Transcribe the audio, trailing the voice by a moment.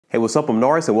Hey, what's up? I'm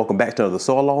Norris and welcome back to another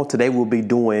sew along. Today we'll be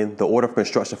doing the order of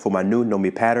construction for my new Know Me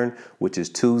pattern, which is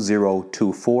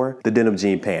 2024, the denim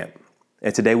jean pant.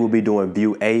 And today we'll be doing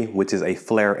view A, which is a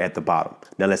flare at the bottom.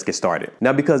 Now let's get started.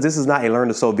 Now, because this is not a learn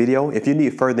to sew video, if you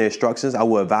need further instructions, I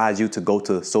will advise you to go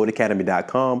to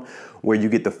sewitacademy.com where you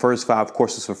get the first 5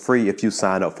 courses for free if you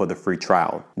sign up for the free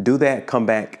trial. Do that, come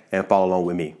back and follow along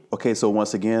with me. Okay, so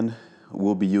once again,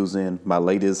 we'll be using my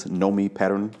latest Know Me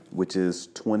pattern, which is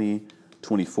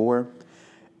 2024,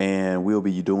 and we'll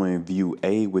be doing view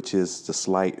A, which is the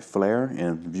slight flare,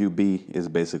 and view B is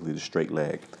basically the straight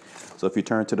leg. So if you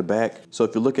turn to the back, so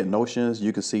if you look at notions,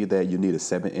 you can see that you need a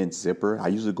 7-inch zipper. I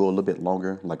usually go a little bit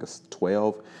longer, like a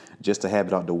 12, just to have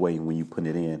it out the way when you put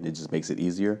it in. It just makes it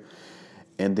easier.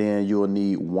 And then you'll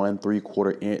need 1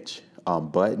 3/4 inch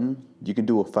button. You can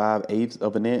do a 5/8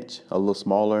 of an inch, a little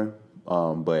smaller,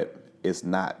 but it's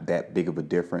not that big of a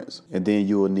difference. And then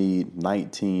you will need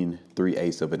 19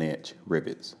 3/8 of an inch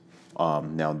rivets.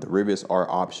 Now the rivets are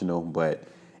optional, but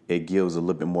it gives a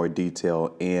little bit more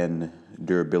detail and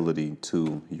durability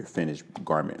to your finished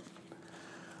garment.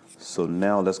 So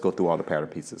now let's go through all the pattern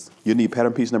pieces. You need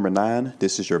pattern piece number 9.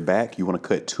 This is your back. You want to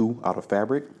cut 2 out of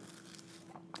fabric.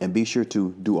 And be sure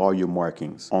to do all your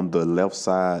markings. On the left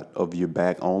side of your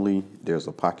back only, there's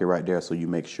a pocket right there, so you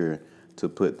make sure to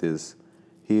put this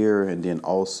here, and then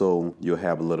also you'll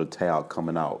have a little tab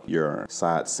coming out your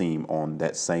side seam on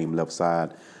that same left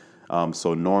side.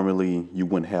 So normally you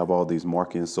wouldn't have all these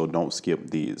markings, so don't skip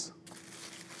these.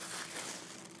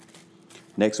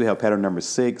 Next we have pattern number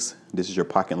 6. This is your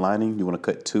pocket lining. You want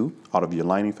to cut 2 out of your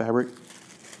lining fabric.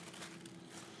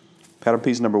 Pattern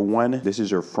piece number 1, this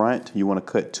is your front. You want to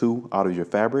cut 2 out of your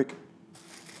fabric.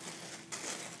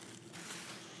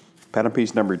 Pattern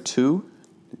piece number 2,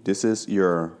 this is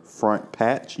your front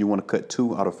patch. You want to cut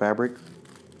 2 out of fabric.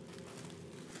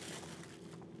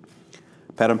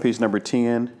 Pattern piece number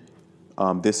 10,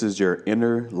 this is your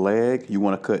inner leg. You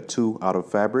want to cut 2 out of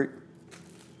fabric.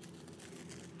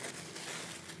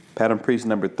 Pattern piece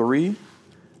number 3,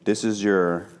 this is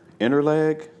your inner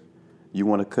leg. You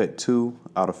want to cut 2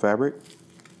 out of fabric.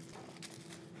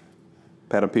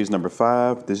 Pattern piece number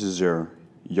 5, this is your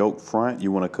yoke front.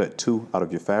 You want to cut 2 out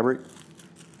of your fabric.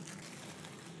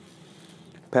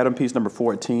 Pattern piece number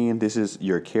 14, this is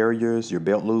your carriers, your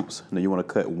belt loops. Now you want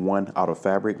to cut 1 out of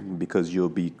fabric because you'll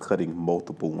be cutting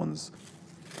multiple ones.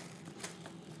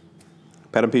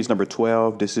 Pattern piece number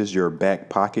 12, this is your back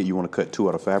pocket. You want to cut 2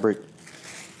 out of fabric.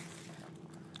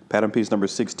 Pattern piece number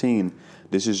 16,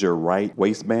 this is your right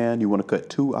waistband. You want to cut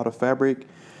 2 out of fabric.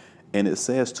 And it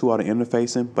says 2 out of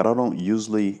interfacing, but I don't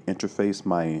usually interface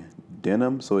my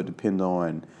denim, so it depends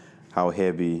on how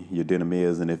heavy your denim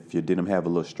is, and if your denim have a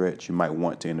little stretch, you might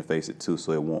want to interface it too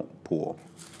so it won't pull.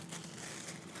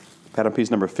 Pattern piece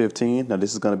number 15, now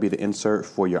this is going to be the insert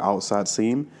for your outside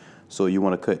seam, so you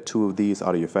want to cut 2 of these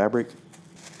out of your fabric.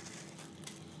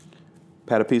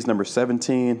 Pattern piece number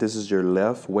 17, this is your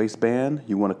left waistband.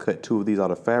 You want to cut 2 of these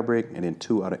out of fabric and then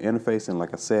 2 out of interfacing.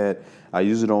 Like I said, I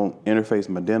usually don't interface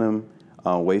my denim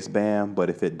waistband, but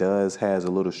if it has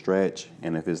a little stretch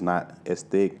and if it's not as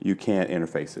thick, you can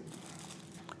interface it.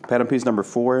 Pattern piece number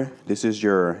 4, this is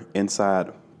your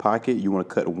inside pocket. You want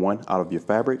to cut 1 out of your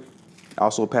fabric.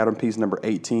 Also pattern piece number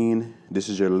 18, this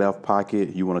is your left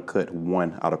pocket. You want to cut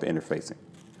 1 out of interfacing.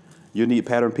 You need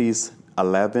pattern piece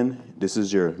 11, this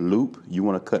is your loop. You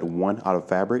want to cut 1 out of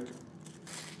fabric.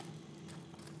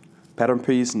 Pattern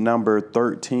piece number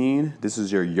 13, this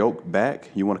is your yoke back.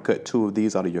 You want to cut 2 of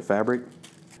these out of your fabric.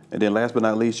 And then last but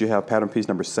not least, you have pattern piece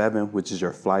number 7, which is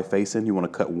your fly facing. You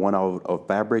want to cut 1 out of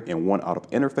fabric and 1 out of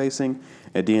interfacing.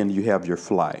 And then you have your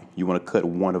fly. You want to cut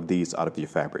 1 of these out of your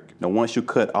fabric. Now once you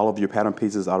cut all of your pattern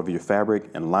pieces out of your fabric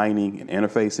and lining and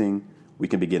interfacing, we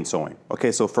can begin sewing.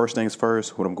 Okay, so first things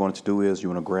first, what I'm going to do is you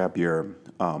want to grab your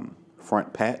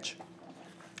front patch.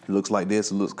 It looks like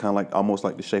this. It looks kind of like almost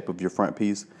like the shape of your front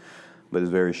piece, but it's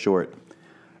very short.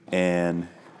 And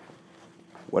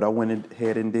what I went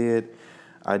ahead and did,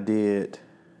 I did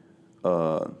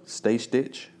stay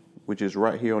stitch, which is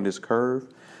right here on this curve,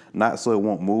 not so it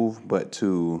won't move, but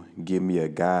to give me a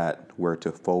guide where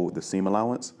to fold the seam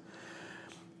allowance.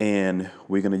 And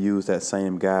we're going to use that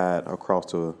same guide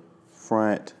across the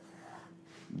front,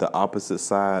 the opposite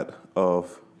side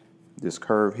of this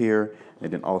curve here,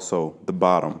 and then also the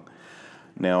bottom.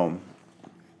 Now,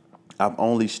 I've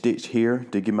only stitched here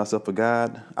to give myself a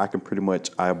guide. I can pretty much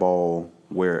eyeball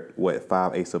what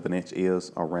 5/8 of an inch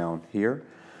is around here.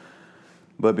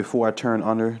 But before I turn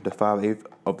under the 5/8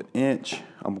 of an inch,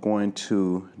 I'm going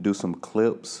to do some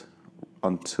clips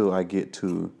until I get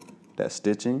to that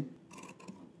stitching.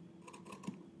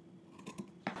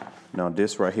 Now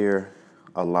this right here,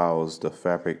 allows the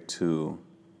fabric to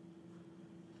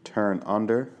turn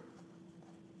under,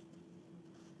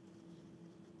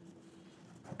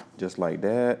 just like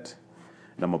that.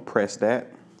 And I'm gonna press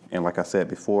that. And like I said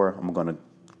before, I'm gonna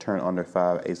turn under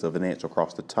 5/8 of an inch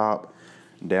across the top,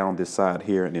 down this side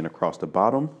here, and then across the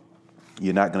bottom.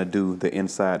 You're not gonna do the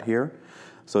inside here.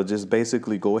 So just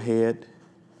basically go ahead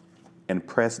and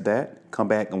press that, come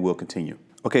back, and we'll continue.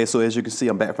 Okay, so as you can see,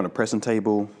 I'm back from the pressing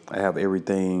table. I have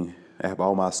everything, I have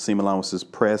all my seam allowances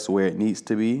pressed where it needs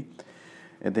to be.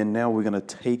 And then now we're gonna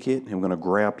take it and we're gonna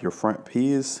grab your front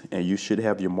piece, and you should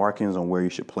have your markings on where you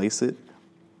should place it.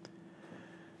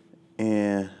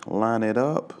 And line it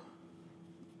up.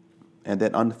 And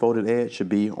that unfolded edge should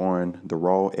be on the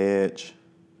raw edge,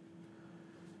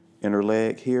 inner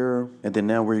leg here. And then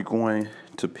now we're going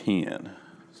to pin.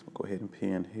 So go ahead and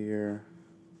pin here.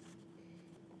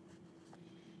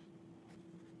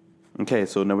 Okay,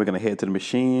 so now we're gonna head to the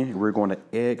machine. We're going to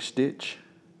egg stitch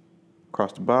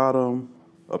across the bottom,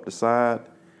 up the side,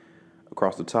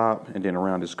 across the top, and then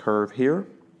around this curve here.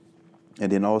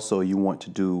 And then also you want to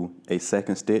do a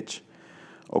second stitch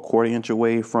 1/4 inch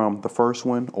away from the first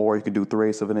one, or you could do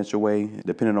 3/8 of an inch away,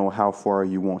 depending on how far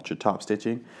you want your top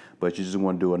stitching. But you just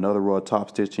want to do another row of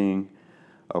top stitching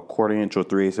 1/4 inch or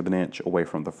 3/8 of an inch away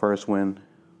from the first one,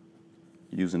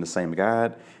 using the same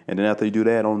guide. And then after you do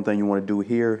that, only thing you want to do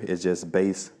here is just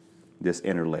base this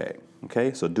inner leg.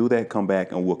 Okay, so do that, come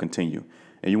back, and we'll continue.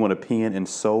 And you want to pin and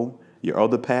sew your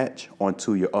other patch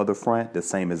onto your other front the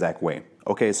same exact way.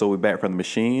 Okay, so we're back from the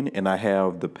machine, and I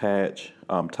have the patch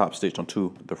top stitched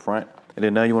onto the front. And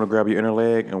then now you want to grab your inner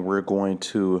leg, and we're going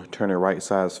to turn it right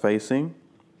sides facing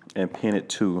and pin it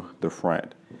to the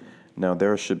front. Now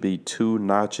there should be 2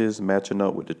 notches matching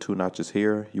up with the 2 notches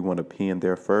here. You want to pin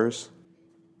there first.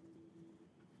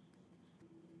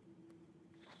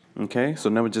 Okay, so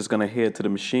now we're just gonna head to the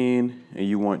machine, and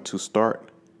you want to start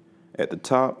at the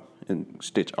top and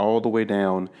stitch all the way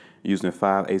down using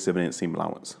 5/8 of an inch seam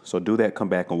allowance. So do that, come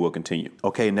back, and we'll continue.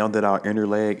 Okay, now that our inner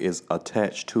leg is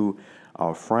attached to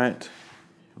our front,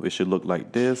 it should look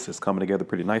like this. It's coming together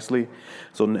pretty nicely.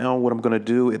 So now what I'm gonna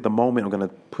do at the moment, I'm gonna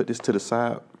put this to the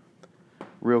side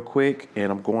real quick,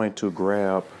 and I'm going to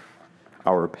grab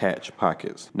our patch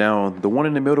pockets. Now, the one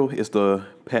in the middle is the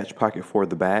patch pocket for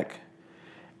the back,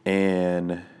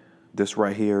 and this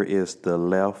right here is the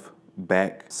left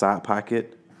back side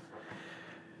pocket.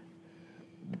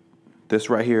 This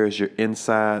right here is your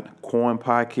inside coin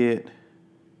pocket,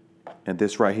 and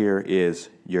this right here is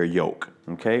your yoke.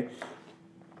 Okay,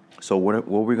 so what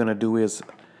we're gonna do is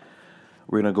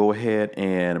we're gonna go ahead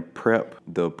and prep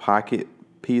the pocket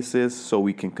pieces so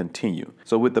we can continue.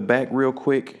 So with the back, real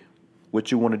quick,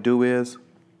 what you want to do is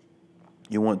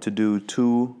you want to do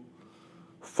 2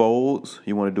 folds.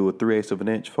 You want to do a 3/8 of an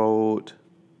inch fold,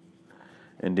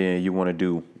 and then you want to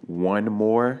do 1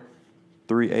 more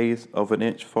 3/8 of an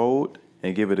inch fold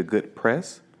and give it a good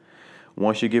press.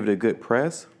 Once you give it a good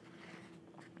press,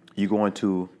 you're going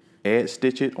to add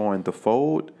stitch it on the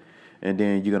fold, and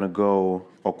then you're going to go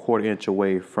 1/4 inch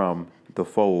away from the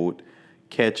fold,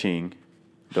 catching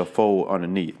the fold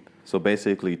underneath. So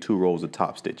basically 2 rows of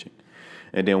top stitching.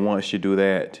 And then once you do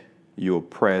that, you'll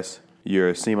press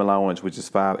your seam allowance, which is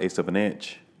 5/8 of an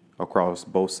inch, across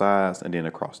both sides and then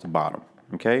across the bottom.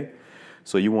 Okay,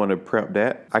 so you want to prep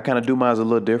that. I kind of do mine a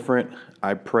little different.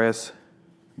 I press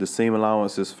the seam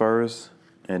allowances first,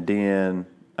 and then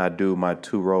I do my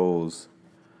 2 rows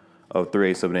of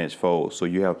 3/8 of an inch fold. So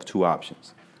you have 2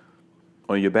 options.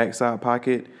 On your backside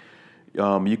pocket,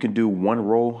 you can do 1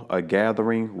 row of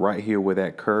gathering right here where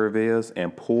that curve is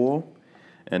and pull,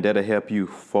 and that'll help you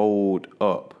fold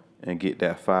up and get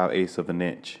that 5/8 of an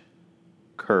inch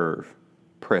curve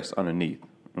pressed underneath.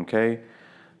 Okay,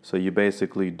 so you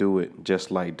basically do it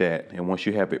just like that. And once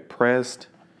you have it pressed,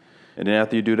 and then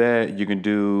after you do that, you can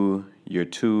do your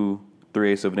 2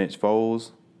 3/8 of an inch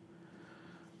folds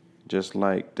just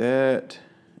like that.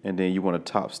 And then you want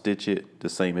to top stitch it the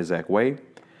same exact way.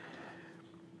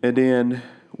 And then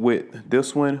with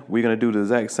this one, we're going to do the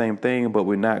exact same thing, but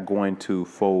we're not going to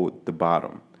fold the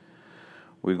bottom.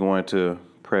 We're going to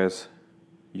press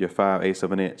your 5/8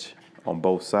 of an inch on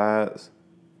both sides,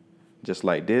 just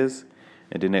like this.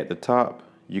 And then at the top,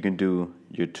 you can do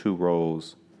your 2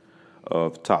 rows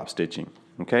of top stitching.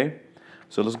 Okay,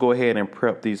 so let's go ahead and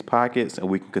prep these pockets and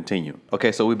we can continue.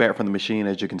 Okay, so we're back from the machine.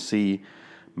 As you can see,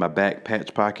 my back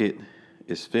patch pocket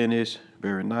is finished.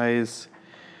 Very nice.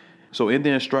 So in the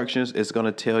instructions, it's going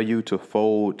to tell you to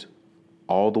fold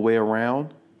all the way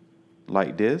around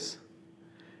like this,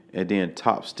 and then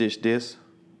top stitch this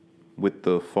with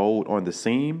the fold on the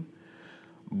seam.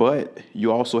 But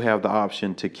you also have the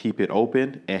option to keep it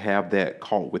open and have that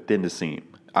caught within the seam.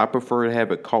 I prefer to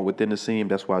have it caught within the seam.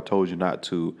 That's why I told you not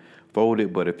to fold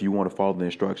it. But if you want to follow the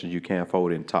instructions, you can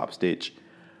fold it and top stitch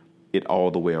it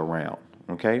all the way around.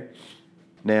 Okay.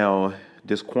 Now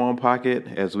this quam pocket,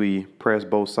 as we press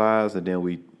both sides and then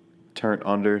we turn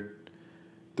under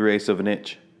 3/8 of an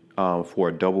inch for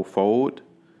a double fold,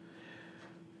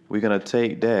 we're going to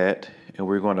take that and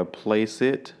we're going to place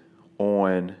it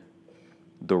on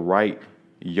the right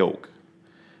yoke.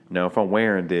 Now if I'm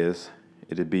wearing this,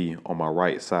 it'd be on my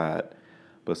right side,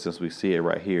 but since we see it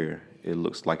right here, it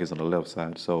looks like it's on the left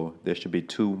side. So there should be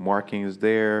 2 markings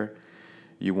there.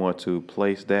 You want to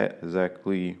place that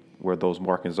exactly where those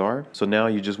markings are. So now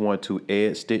you just want to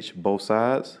edge stitch both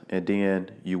sides, and then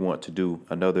you want to do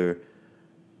another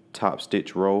top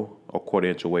stitch row a 1/4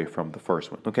 inch away from the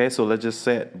first one. Okay, so let's just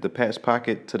set the patch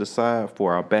pocket to the side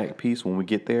for our back piece when we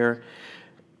get there,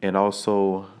 and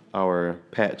also our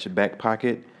patch back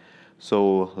pocket.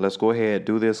 So let's go ahead,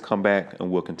 do this, come back, and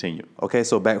we'll continue. Okay,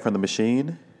 so back from the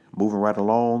machine, moving right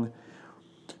along.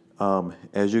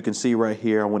 As you can see right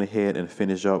here, I went ahead and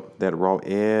finished up that raw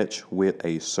edge with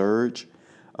a serge.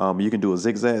 You can do a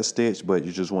zigzag stitch, but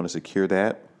you just want to secure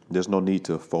that. There's no need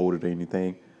to fold it or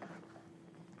anything.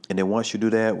 And then once you do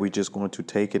that, we're just going to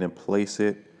take it and place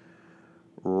it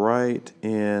right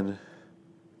in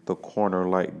the corner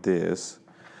like this,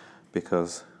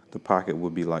 because the pocket will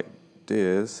be like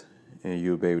this, and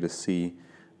you'll be able to see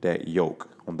that yoke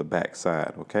on the back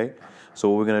side. Okay, so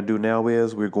what we're going to do now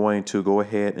is we're going to go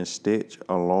ahead and stitch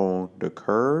along the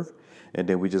curve, and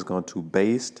then we're just going to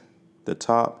baste the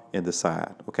top and the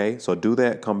side. Okay, so do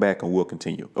that, come back, and we'll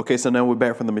continue. Okay, so now we're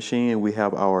back from the machine. We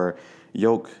have our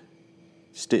yoke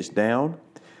stitched down.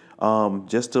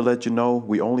 Just to let you know,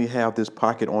 we only have this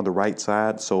pocket on the right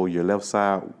side, so your left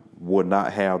side will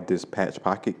not have this patch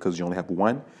pocket because you only have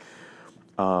one.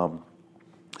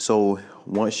 So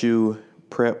once you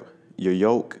prep your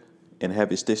yoke and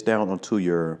have it stitched down onto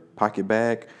your pocket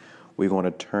bag, we're going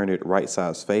to turn it right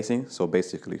sides facing. So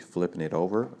basically flipping it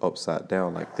over upside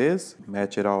down like this,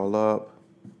 match it all up,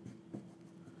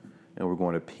 and we're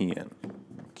going to pin,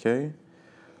 okay,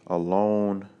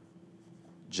 along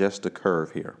just the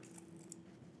curve here.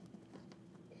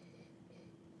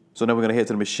 So now we're going to head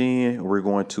to the machine. We're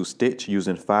going to stitch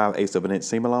using 5/8 of an inch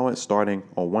seam allowance, starting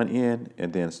on one end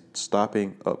and then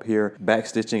stopping up here, back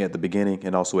stitching at the beginning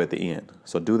and also at the end.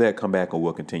 So do that, come back, and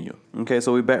we'll continue. Okay,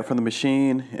 so we're back from the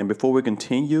machine, and before we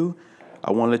continue,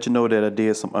 I want to let you know that I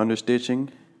did some understitching.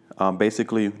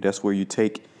 Basically, that's where you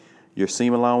take your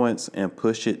seam allowance and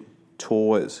push it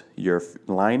towards your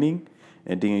lining,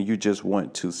 and then you just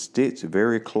want to stitch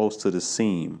very close to the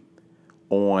seam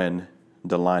on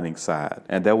the lining side,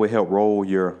 and that will help roll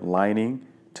your lining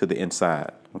to the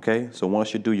inside. Okay, so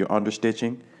once you do your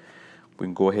understitching, we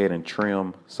can go ahead and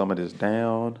trim some of this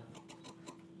down.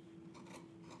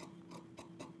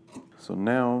 So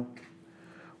now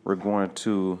we're going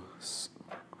to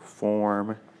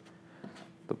form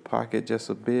the pocket just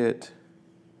a bit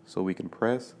so we can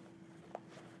press.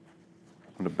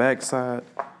 On the back side,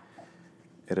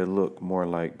 it'll look more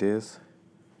like this.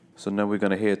 So now we're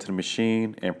going to head to the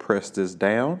machine and press this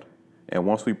down. And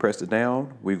once we press it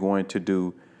down, we're going to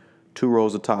do 2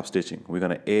 rows of top stitching. We're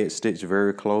going to edge stitch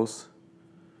very close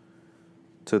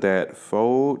to that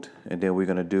fold, and then we're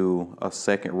going to do a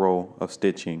second row of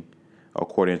stitching a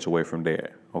 1/4 inch away from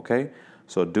there. Okay,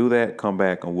 so do that, come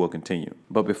back, and we'll continue.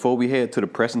 But before we head to the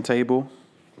pressing table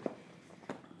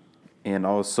and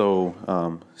also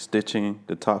stitching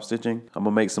the top stitching, I'm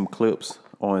going to make some clips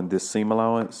on this seam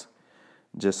allowance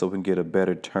just so we can get a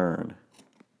better turn.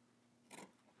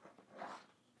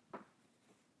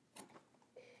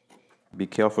 Be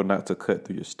careful not to cut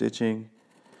through your stitching.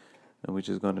 And we're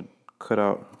just going to cut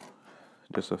out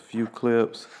just a few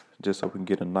clips just so we can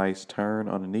get a nice turn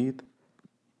underneath.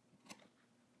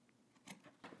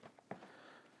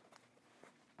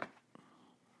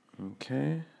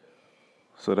 Okay,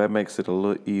 so that makes it a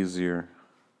little easier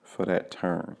for that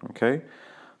turn. Okay,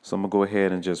 so I'm gonna go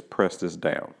ahead and just press this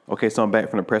down. Okay, so I'm back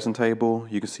from the pressing table.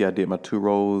 You can see I did my 2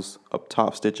 rows of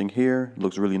top stitching here.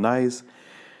 Looks really nice.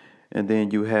 And then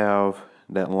you have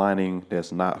that lining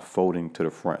that's not folding to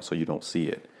the front, so you don't see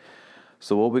it.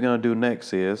 So what we're gonna do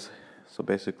next is, so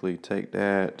basically take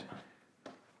that,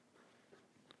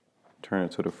 turn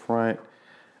it to the front,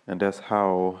 and that's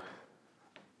how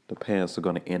the pants are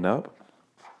gonna end up.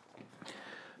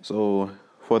 So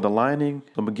for the lining,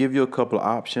 I'm gonna give you a couple of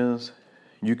options.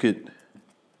 You could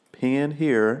pin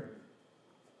here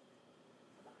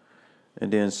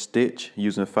and then stitch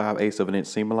using 5/8 of an inch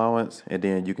seam allowance, and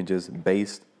then you can just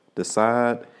baste the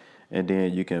side and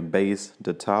then you can base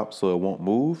the top so it won't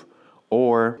move.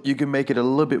 Or you can make it a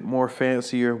little bit more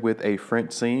fancier with a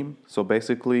French seam. So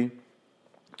basically,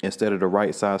 instead of the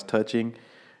right size touching,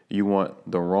 you want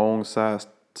the wrong size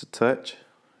to touch.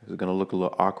 It's gonna look a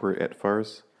little awkward at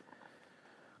first.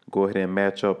 Go ahead and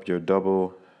match up your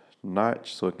double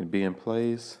notch so it can be in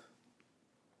place.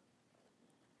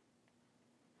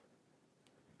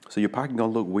 So your pocket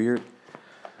gonna look weird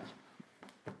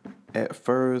at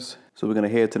first. So we're gonna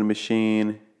head to the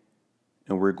machine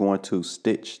and we're going to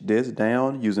stitch this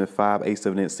down using 5/8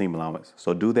 of an inch seam allowance.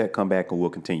 So do that, come back, and we'll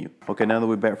continue. Okay, now that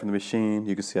we're back from the machine,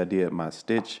 you can see I did my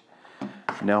stitch.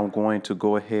 Now I'm going to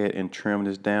go ahead and trim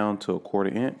this down to 1/4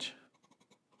 inch.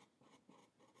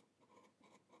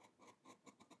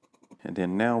 And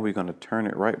then now we're gonna turn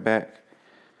it right back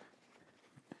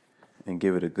and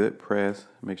give it a good press.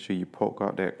 Make sure you poke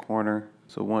out that corner.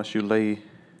 So once you lay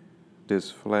this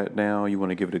flat down, you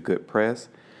wanna give it a good press.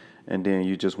 And then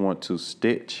you just want to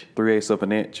stitch 3/8 of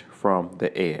an inch from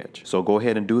the edge. So go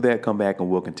ahead and do that, come back, and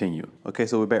we'll continue. Okay,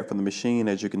 so we're back from the machine.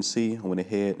 As you can see, I went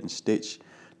ahead and stitched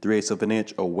 3/8 of an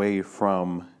inch away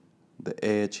from the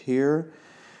edge here.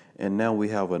 And now we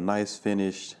have a nice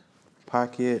finished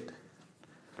pocket.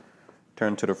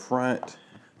 Turn to the front.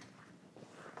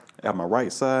 I have my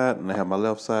right side and I have my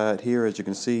left side here. As you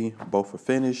can see, both are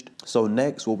finished. So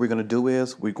next, what we're gonna do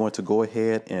is we're going to go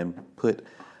ahead and put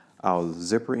our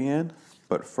zipper in.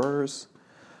 But first,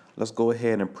 let's go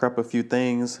ahead and prep a few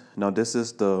things. Now this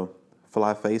is the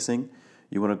fly facing.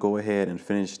 You wanna go ahead and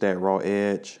finish that raw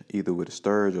edge either with a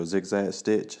sturge or zigzag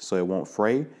stitch so it won't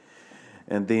fray.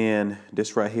 And then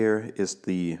this right here is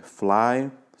the fly.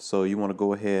 So you wanna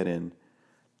go ahead and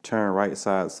turn right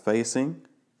sides facing.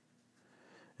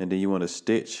 And then you wanna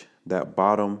stitch that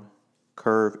bottom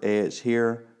curved edge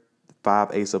here,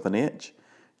 5/8 of an inch.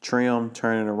 Trim,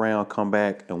 turn it around, come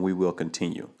back, and we will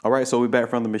continue. All right, so we're back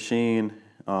from the machine.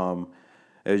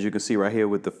 As you can see right here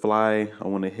with the fly, I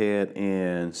went ahead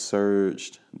and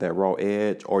serged that raw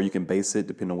edge, or you can base it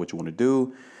depending on what you want to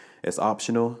do. It's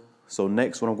optional. So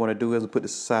next, what I'm going to do is put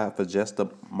this aside for just a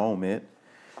moment.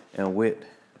 And with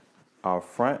our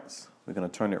fronts, we're going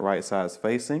to turn it right sides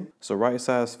facing. So right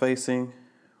sides facing,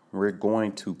 we're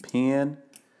going to pin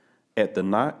at the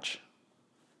notch.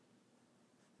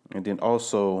 And then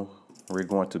also, we're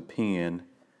going to pin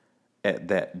at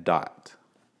that dot.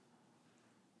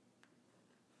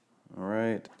 All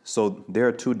right, so there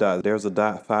are two dots. There's a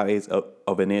dot 5/8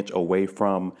 of an inch away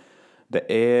from the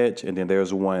edge, and then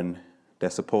there's one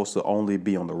that's supposed to only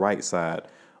be on the right side,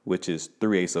 which is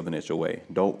 3/8 of an inch away.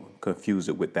 Don't confuse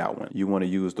it with that one. You want to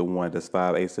use the one that's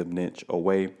 5/8 of an inch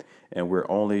away, and we're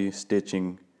only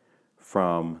stitching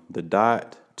from the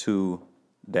dot to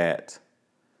that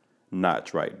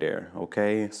notch right there.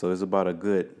 Okay, so it's about a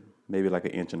good maybe like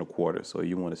 1 1/4 inches. So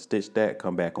you want to stitch that,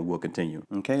 come back, and we'll continue.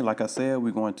 Okay, like I said,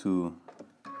 we're going to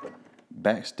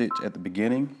back stitch at the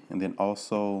beginning and then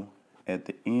also at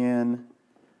the end,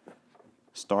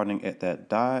 starting at that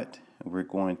dot, and we're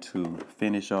going to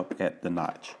finish up at the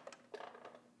notch.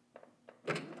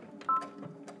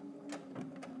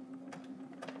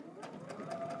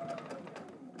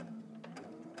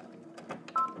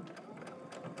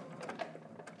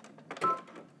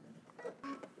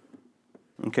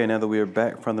 Okay, now that we are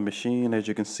back from the machine, as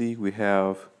you can see, we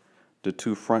have the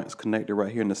two fronts connected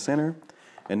right here in the center.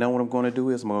 And now what I'm going to do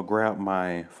is I'm going to grab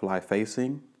my fly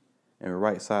facing and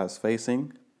right sides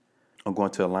facing. I'm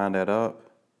going to line that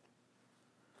up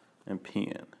and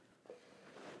pin.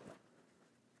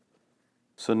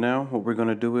 So now what we're going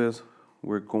to do is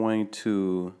we're going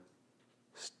to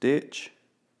stitch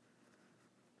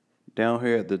down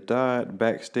here at the dot,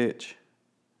 back stitch,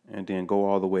 and then go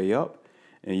all the way up.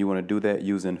 And you want to do that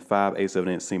using 5/8 of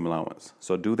an inch seam allowance.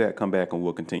 So do that, come back, and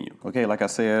we'll continue. Okay, like I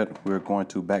said, we're going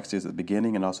to backstitch at the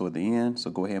beginning and also at the end.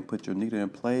 So go ahead and put your needle in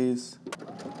place.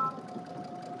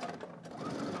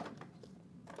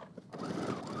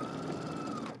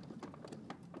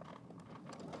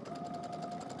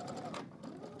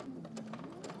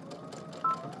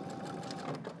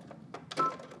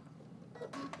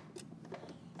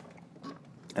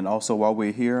 And also while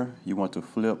we're here, you want to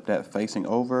flip that facing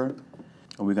over.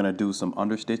 And we're gonna do some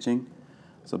understitching.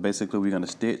 So basically we're gonna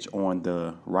stitch on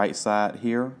the right side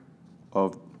here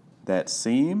of that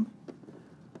seam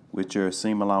with your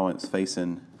seam allowance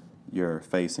facing your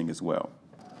facing as well.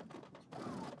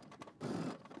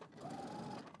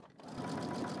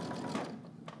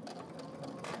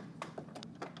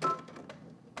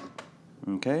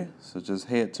 Okay, so just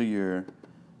head to your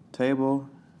table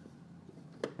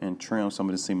and trim some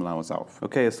of the seam allowance off.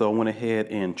 Okay, so I went ahead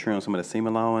and trimmed some of the seam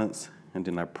allowance, and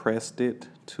then I pressed it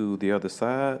to the other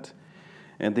side.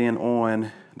 And then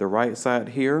on the right side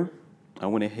here, I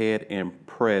went ahead and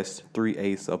pressed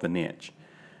 3/8 of an inch.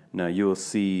 Now you'll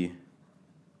see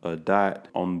a dot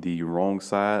on the wrong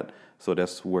side, so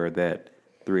that's where that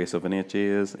 3/8 of an inch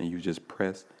is, and you just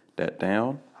press that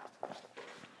down.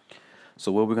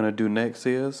 So what we're gonna do next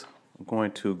is I'm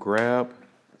going to grab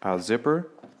our zipper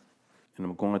and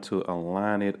I'm going to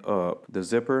align it up. The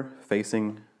zipper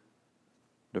facing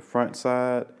the front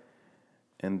side,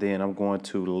 and then I'm going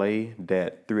to lay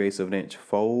that 3/8 of an inch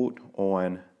fold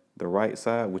on the right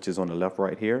side, which is on the left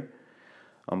right here.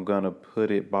 I'm gonna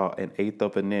put it about 1/8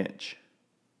 of an inch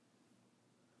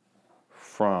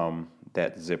from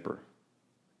that zipper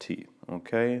teeth.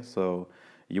 Okay, so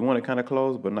you want it kind of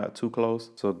close, but not too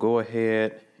close. So go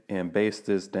ahead and base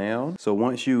this down. So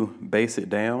once you base it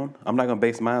down, I'm not gonna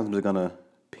base mine, I'm just gonna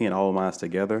pin all of mine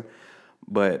together.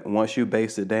 But once you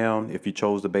base it down, if you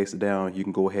chose to base it down, you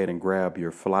can go ahead and grab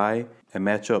your fly and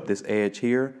match up this edge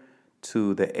here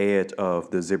to the edge of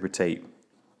the zipper tape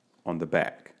on the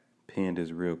back. Pin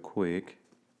this real quick.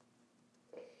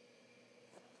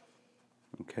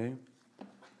 Okay,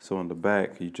 so on the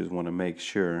back, you just want to make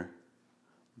sure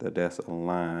that that's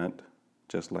aligned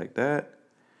just like that.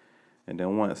 And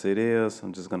then once it is,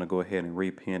 I'm just going to go ahead and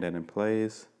repin that in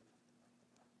place.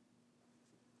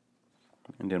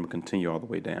 And then we'll continue all the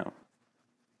way down.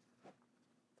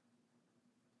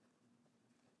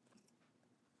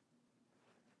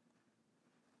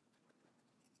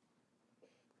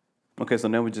 Okay, so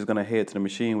now we're just gonna head to the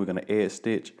machine. We're gonna edge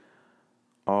stitch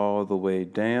all the way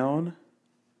down,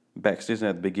 back stitching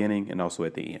at the beginning and also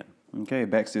at the end. Okay,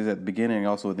 back stitch at the beginning and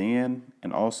also at the end.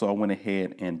 And also I went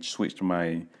ahead and switched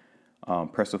my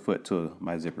presser foot to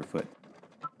my zipper foot.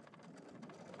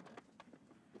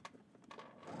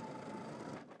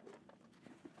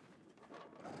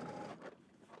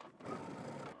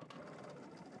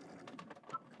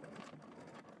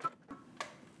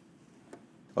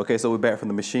 Okay, so we're back from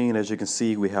the machine. As you can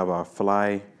see, we have our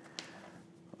fly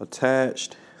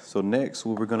attached. So next,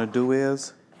 what we're gonna do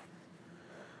is,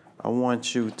 I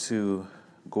want you to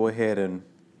go ahead and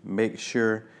make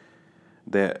sure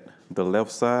that the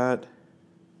left side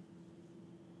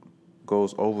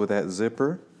goes over that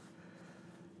zipper,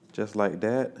 just like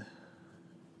that.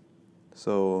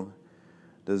 So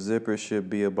the zipper should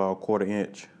be about 1/4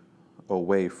 inch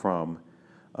away from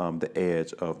the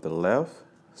edge of the left.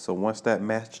 So once that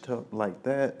matched up like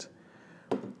that,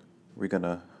 we're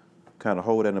gonna kind of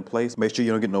hold that in place. Make sure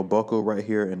you don't get no buckle right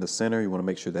here in the center. You wanna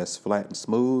make sure that's flat and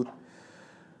smooth.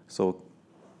 So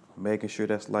making sure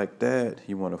that's like that,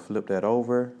 you wanna flip that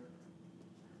over.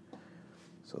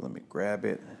 So let me grab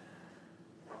it.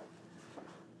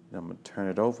 Then I'm gonna turn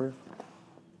it over.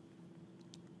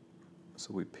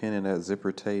 So we're pinning that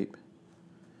zipper tape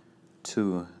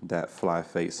to that fly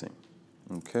facing,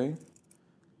 okay?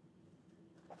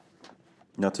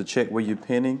 Now to check where you're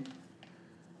pinning,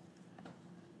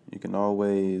 you can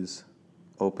always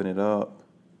open it up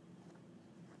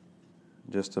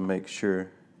just to make sure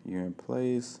you're in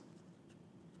place.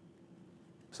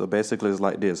 So basically it's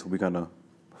like this. We're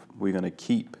gonna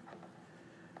keep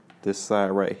this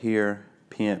side right here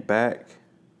pinned back,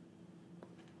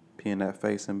 pin that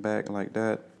facing back like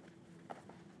that.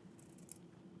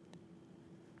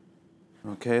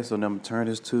 Okay, so now I'm gonna turn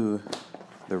this to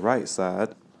the right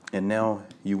side. And now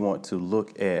you want to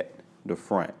look at the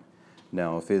front.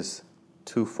 Now, if it's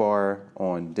too far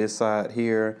on this side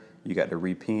here, you got to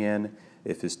repin.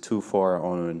 If it's too far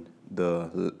on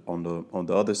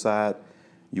the other side,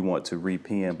 you want to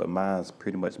repin. But mine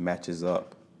pretty much matches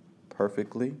up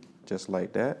perfectly, just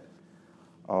like that,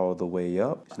 all the way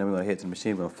up. So now we're gonna head to the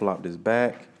machine. We're gonna flop this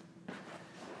back,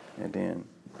 and then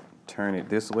turn it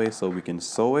this way so we can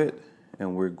sew it.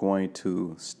 And we're going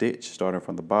to stitch starting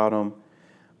from the bottom,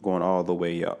 going all the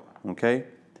way up, okay?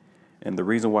 And the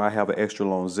reason why I have an extra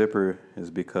long zipper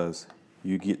is because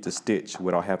you get to stitch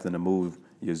without having to move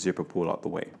your zipper pull out the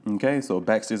way. Okay, so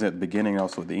back stitch at the beginning,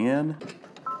 also at the end.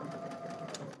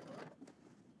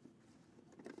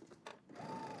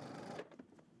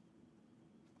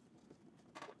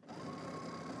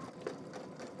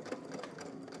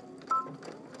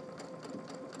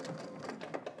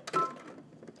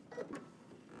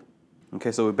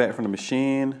 Okay, so we're back from the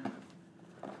machine.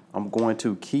 I'm going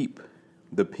to keep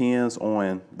the pins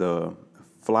on the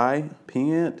fly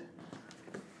pinned.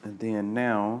 And then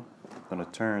now I'm gonna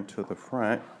turn to the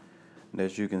front. And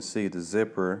as you can see, the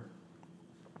zipper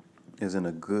is in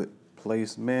a good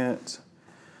placement.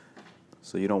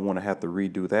 So you don't wanna have to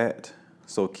redo that.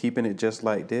 So keeping it just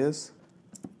like this.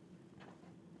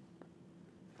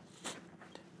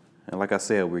 And like I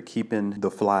said, we're keeping the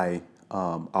fly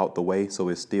out the way so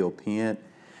it's still pinned.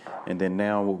 And then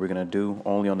now what we're gonna do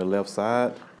only on the left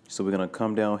side. So we're gonna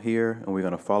come down here and we're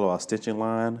gonna follow our stitching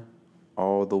line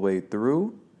all the way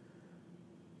through,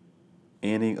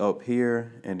 ending up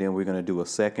here, and then we're gonna do a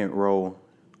second row,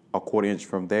 a 1/4 inch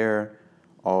from there,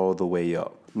 all the way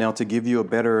up. Now to give you a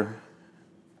better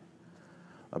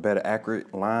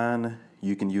accurate line,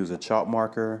 you can use a chalk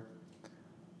marker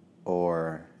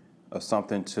or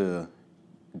something to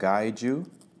guide you.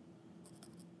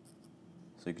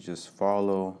 So you can just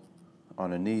follow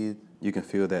underneath. You can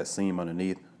feel that seam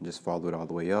underneath, just follow it all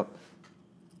the way up.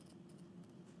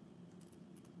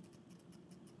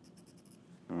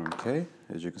 Okay,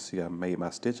 as you can see, I made my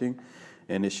stitching,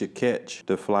 and it should catch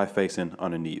the fly facing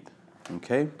underneath.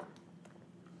 Okay,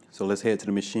 so let's head to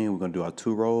the machine. We're gonna do our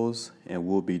 2 rows, and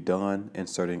we'll be done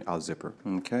inserting our zipper.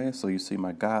 Okay, so you see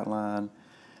my guideline,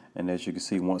 and as you can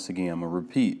see, once again, I'm gonna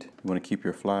repeat. You wanna keep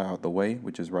your fly out the way,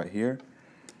 which is right here.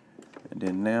 And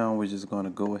then now we're just gonna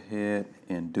go ahead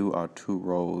and do our 2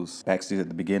 rows, back stitch at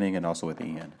the beginning and also at the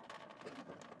end.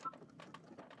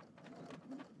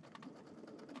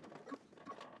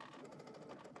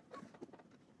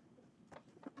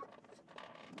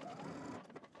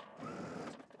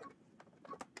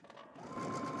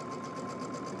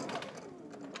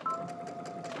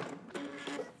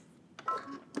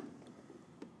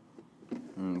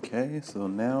 Okay, so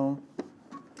now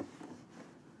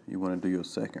you want to do your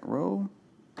second row.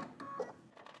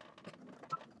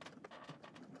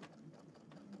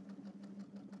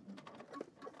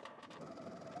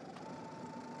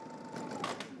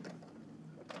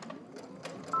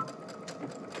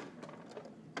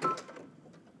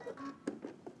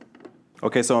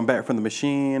 Okay, so I'm back from the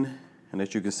machine, and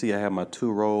as you can see, I have my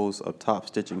 2 rows of top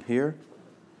stitching here,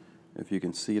 if you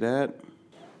can see that.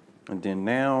 And then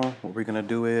now what we're gonna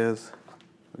do is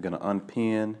we're gonna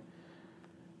unpin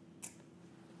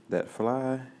that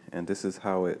fly, and this is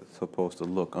how it's supposed to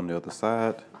look on the other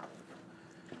side.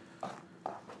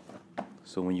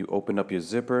 So when you open up your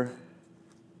zipper,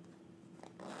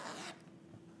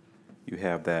 you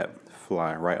have that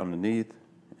fly right underneath,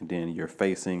 and then your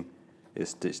facing is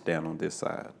stitched down on this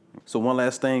side. So one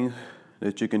last thing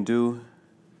that you can do,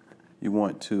 you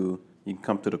can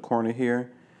come to the corner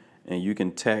here, and you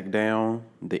can tack down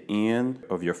the end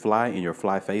of your fly and your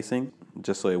fly facing,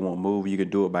 just so it won't move. You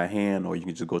can do it by hand, or you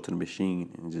can just go to the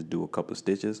machine and just do a couple of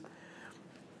stitches.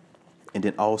 And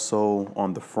then also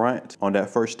on the front, on that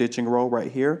first stitching row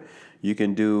right here, you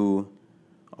can do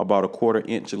about a 1/4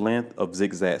 inch length of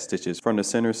zigzag stitches from the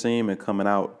center seam and coming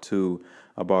out to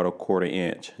about a 1/4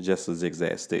 inch, just a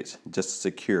zigzag stitch, just to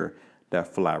secure that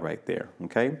fly right there,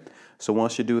 okay? So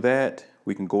once you do that,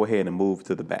 we can go ahead and move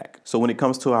to the back. So when it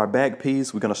comes to our back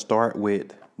piece, we're gonna start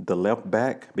with the left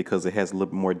back because it has a little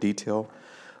bit more detail.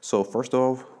 So first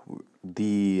off,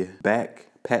 the back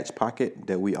patch pocket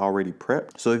that we already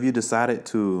prepped. So if you decided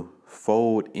to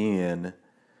fold in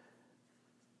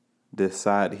this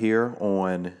side here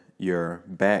on your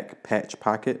back patch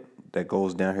pocket that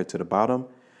goes down here to the bottom,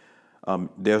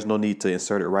 there's no need to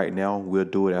insert it right now. We'll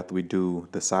do it after we do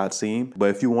the side seam. But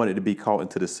if you want it to be caught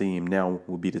into the seam, now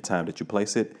will be the time that you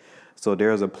place it. So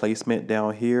there's a placement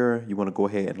down here. You want to go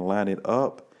ahead and line it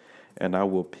up, and I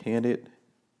will pin it.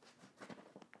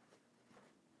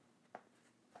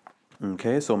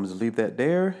 Okay, so I'm just leave that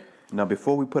there. Now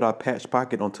before we put our patch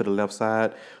pocket onto the left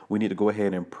side, we need to go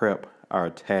ahead and prep our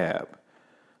tab.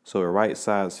 So the right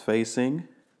side's facing.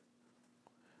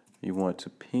 You want to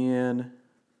pin.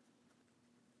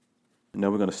 Now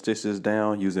we're going to stitch this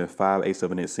down using 5/8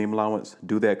 of an inch seam allowance.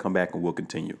 Do that, come back, and we'll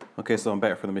continue. Okay, so I'm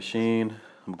back from the machine.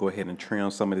 I'm going to go ahead and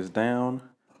trim some of this down.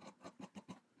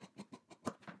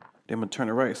 Then I'm going to turn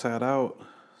the right side out.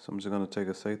 So I'm just going to take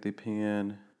a safety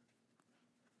pin.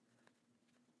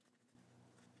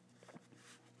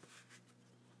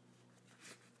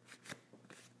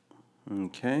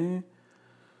 Okay,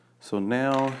 so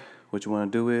now what you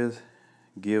want to do is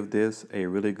give this a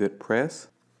really good press.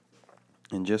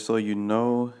 And just so you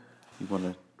know, you want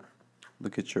to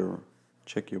look at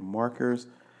check your markers,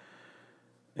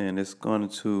 and it's going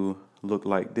to look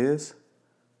like this.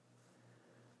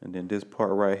 And then this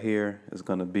part right here is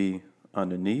going to be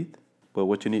underneath. But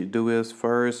what you need to do is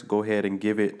first go ahead and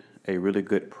give it a really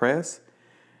good press,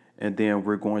 and then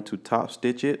we're going to top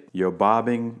stitch it. Your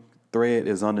bobbing thread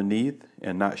is underneath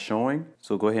and not showing,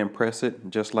 so go ahead and press it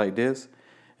just like this,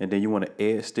 and then you want to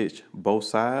edge stitch both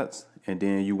sides, and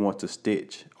then you want to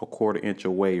stitch a 1/4 inch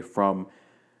away from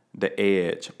the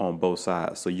edge on both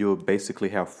sides. So you'll basically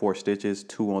have 4 stitches,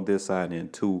 2 on this side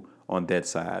and 2 on that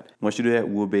side. Once you do that,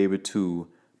 we'll be able to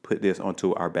put this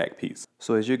onto our back piece.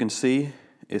 So as you can see,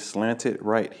 it's slanted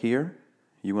right here.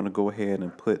 You want to go ahead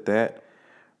and put that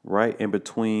right in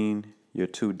between your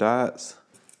two dots,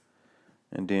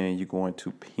 and then you're going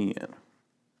to pin.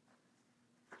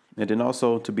 And then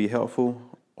also, to be helpful,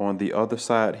 on the other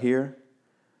side here,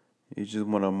 you just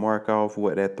want to mark off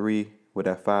what that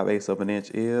 5/8 of an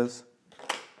inch is,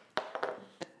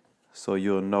 so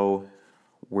you'll know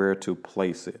where to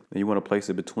place it. And you want to place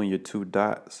it between your two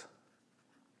dots.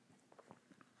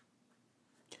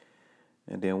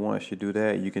 And then once you do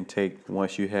that, you can take,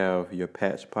 once you have your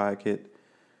patch pocket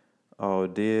all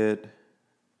did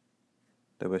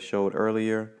that was showed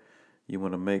earlier, you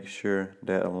want to make sure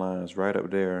that aligns right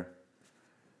up there,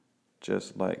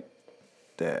 just like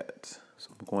that.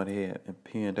 So I'm going ahead and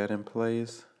pin that in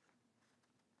place.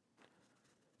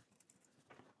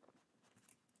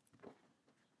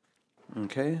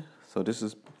 Okay, so this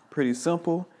is pretty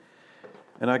simple.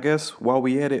 And I guess while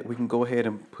we at it, we can go ahead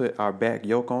and put our back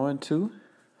yoke on too.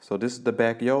 So this is the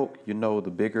back yoke. You know,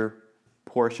 the bigger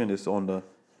portion is on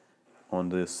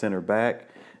the center back,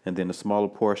 and then the smaller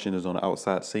portion is on the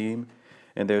outside seam.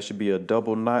 And there should be a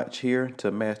double notch here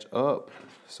to match up.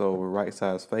 So we're right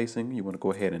sides facing. You want to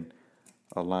go ahead and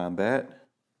align that.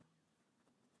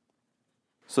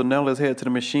 So now let's head to the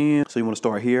machine. So you want to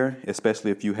start here,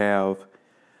 especially if you have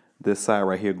this side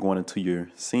right here going into your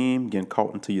seam, getting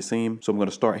caught into your seam. So I'm going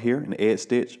to start here and edge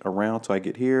stitch around till I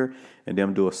get here, and then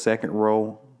I'm do a second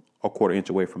row a 1/4 inch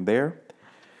away from there.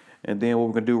 And then what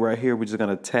we're going to do right here, we're just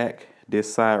going to tack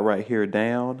this side right here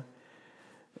down,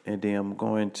 and then I'm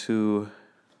going to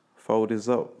fold this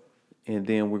up, and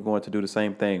then we're going to do the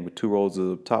same thing with 2 rows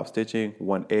of top stitching,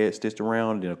 1 edge stitched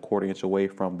around, then a 1/4 inch away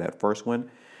from that first one,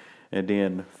 and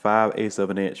then 5/8 of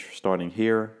an inch starting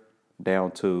here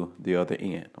down to the other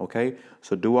end. Okay,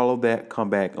 so do all of that, come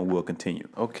back, and we'll continue.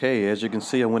 Okay, as you can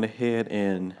see, I went ahead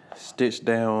and stitched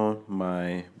down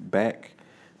my back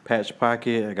patch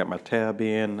pocket. I got my tab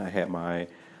in. I had my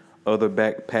other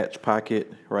back patch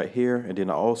pocket right here, and then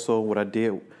also what I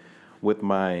did with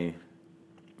my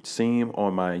seam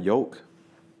on my yoke,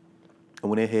 I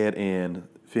went ahead and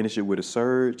finished it with a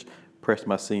serge, pressed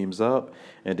my seams up,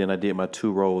 and then I did my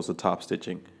 2 rows of top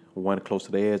stitching, 1 close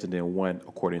to the edge and then 1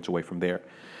 a 1/4 inch away from there.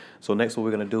 So next what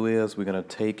we're going to do is we're going to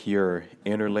take your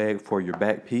inner leg for your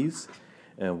back piece,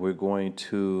 and we're going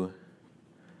to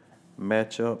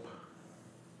match up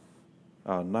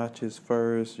our notches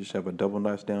first. You should have a double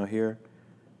notch down here,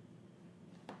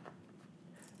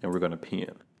 and we're going to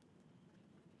pin.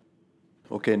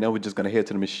 Okay, now we're just going to head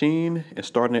to the machine, and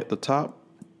starting at the top,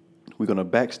 we're going to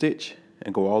back stitch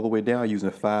and go all the way down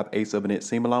using 5/8 of an inch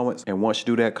seam allowance. And once you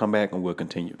do that, come back and we'll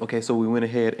continue. Okay, so we went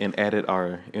ahead and added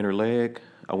our inner leg.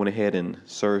 I went ahead and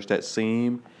serged that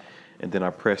seam, and then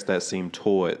I pressed that seam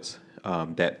towards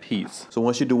that piece. So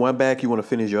once you do one back, you want to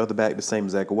finish your other back the same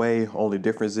exact way. Only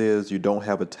difference is you don't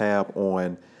have a tab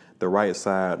on the right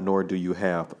side, nor do you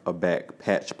have a back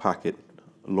patch pocket,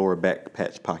 lower back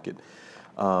patch pocket.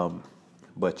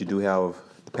 But you do have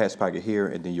the patch pocket here,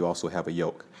 and then you also have a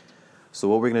yoke. So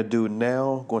what we're going to do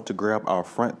now, going to grab our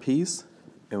front piece,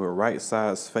 and we're right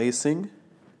sides facing.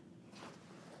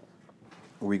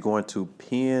 We're going to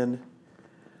pin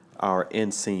our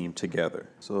inseam together.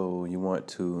 So you want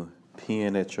to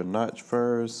pin at your notch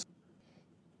first.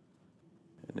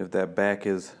 And if that back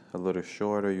is a little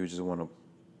shorter, you just want to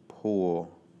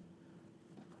pull.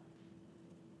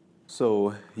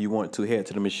 So you want to head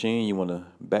to the machine, you want to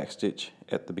back stitch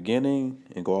at the beginning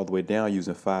and go all the way down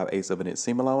using 5/8 of an inch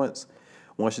seam allowance.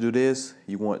 Once you do this,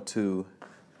 you want to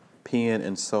pin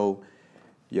and sew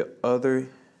your other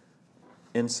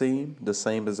inseam the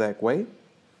same exact way.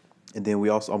 And then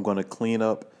I'm going to clean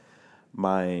up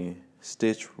my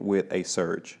stitch with a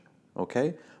serge.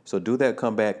 Okay, so do that,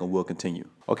 come back, and we'll continue.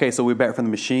 Okay, so we're back from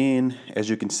the machine. As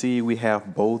you can see, we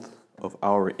have both of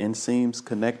our inseams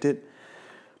connected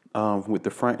with the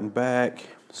front and back.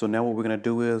 So now what we're going to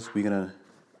do is we're going to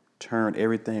turn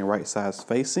everything right sides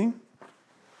facing.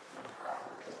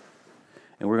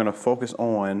 And we're going to focus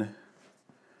on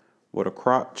where the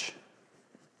crotch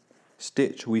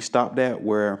stitch we stopped at,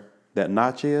 where that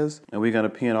notch is, and we're going to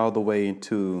pin all the way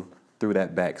through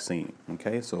that back seam.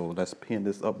 Okay, so let's pin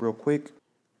this up real quick.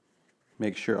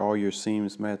 Make sure all your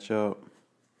seams match up.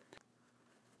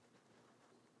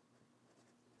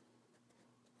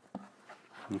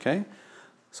 Okay,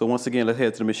 so once again, let's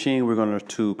head to the machine. We're going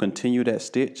to continue that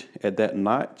stitch at that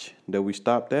notch that we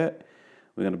stopped at.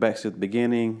 We're going to back stitch at the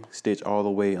beginning, stitch all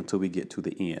the way until we get to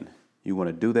the end. You want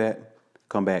to do that,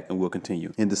 come back, and we'll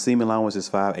continue. And the seam allowance is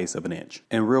 5/8 of an inch.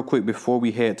 And real quick, before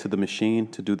we head to the machine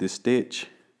to do this stitch,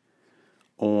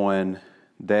 on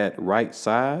that right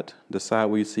side, the side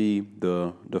where you see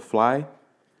the fly,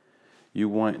 you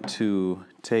want to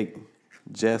take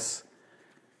just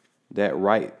that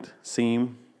right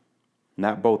seam,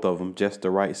 not both of them, just the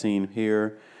right seam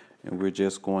here, and we're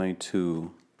just going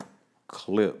to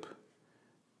clip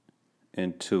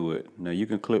into it. Now you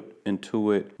can clip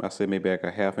into it, I say maybe like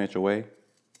a 1/2 inch away,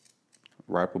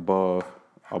 right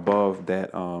above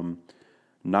that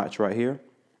notch right here,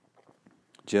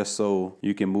 just so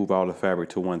you can move all the fabric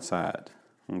to one side,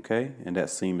 okay? And that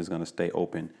seam is going to stay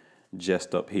open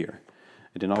just up here.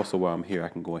 And then also while I'm here, I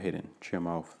can go ahead and trim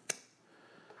off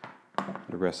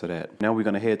the rest of that. Now we're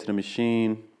going to head to the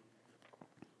machine.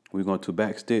 We're going to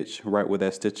back stitch right where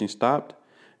that stitching stopped,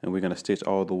 and we're going to stitch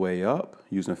all the way up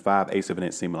using 5/8 of an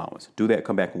inch seam allowance. Do that,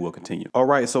 come back, and we'll continue. All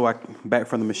right, so I back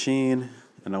from the machine,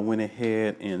 and I went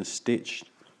ahead and stitched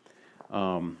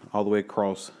all the way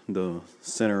across the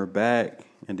center back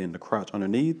and then the crotch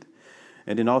underneath.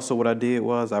 And then also what I did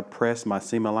was I pressed my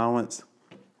seam allowance.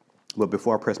 But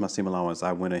before I pressed my seam allowance,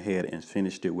 I went ahead and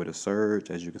finished it with a serge,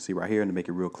 as you can see right here, to make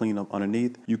it real clean up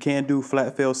underneath. You can do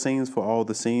flat fill seams for all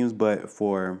the seams, but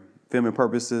for filming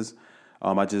purposes,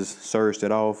 I just serged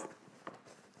it off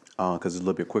because it's a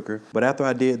little bit quicker. But after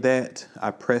I did that,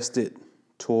 I pressed it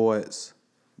towards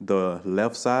the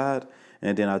left side,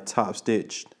 and then I top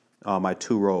stitched my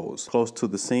 2 rows close to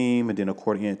the seam, and then a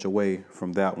 1/4 inch away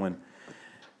from that one.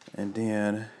 And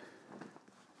then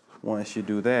once you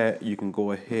do that, you can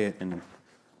go ahead and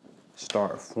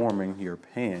start forming your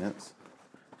pants.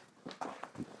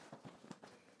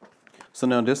 So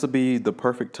now this will be the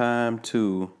perfect time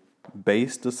to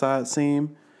baste the side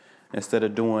seam instead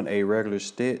of doing a regular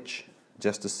stitch,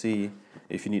 just to see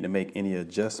if you need to make any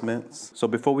adjustments. So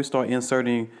before we start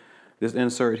inserting this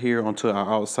insert here onto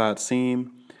our outside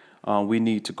seam, we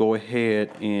need to go ahead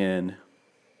and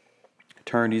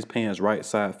turn these pants right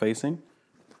side facing,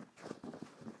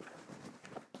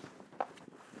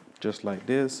 just like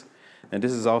this. And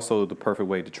this is also the perfect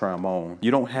way to try them on.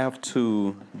 You don't have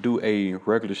to do a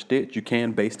regular stitch. You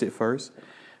can baste it first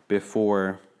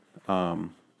before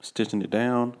stitching it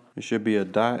down. There should be a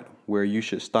dot where you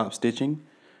should stop stitching.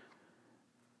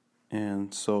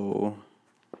 And so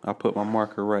I put my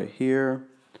marker right here.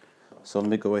 So let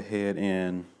me go ahead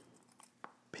and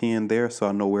pin there so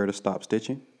I know where to stop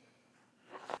stitching.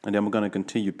 And then I'm going to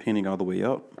continue pinning all the way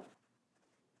up.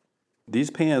 These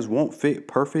pants won't fit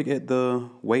perfect at the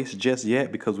waist just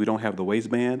yet because we don't have the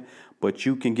waistband, but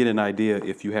you can get an idea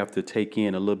if you have to take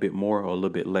in a little bit more or a little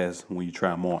bit less when you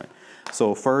try them on.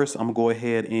 So first I'm going to go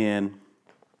ahead and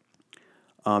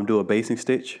do a basting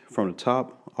stitch from the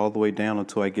top all the way down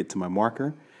until I get to my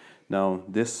marker. Now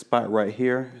this spot right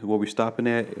here is where we're stopping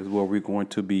at, is where we're going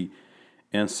to be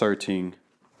inserting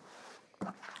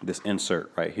this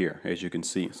insert right here, as you can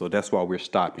see. So that's why we're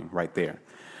stopping right there.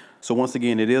 So once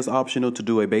again, it is optional to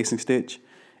do a basting stitch.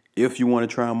 If you want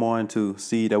to try them on to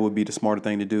see, that would be the smarter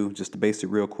thing to do, just to baste it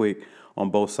real quick on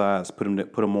both sides, put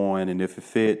them on, and if it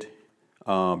fit,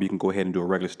 you can go ahead and do a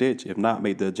regular stitch. If not,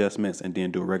 make the adjustments and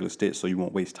then do a regular stitch so you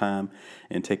won't waste time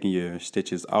in taking your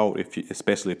stitches out,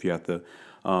 especially if you have to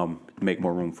make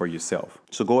more room for yourself.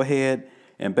 So go ahead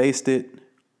and baste it,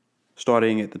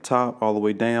 starting at the top all the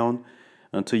way down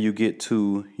until you get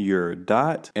to your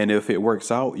dot. And if it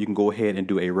works out, you can go ahead and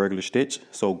do a regular stitch.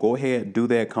 So go ahead, do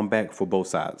that, come back for both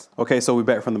sides. Okay, so we're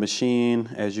back from the machine.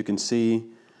 As you can see,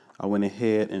 I went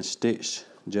ahead and stitched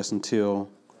just until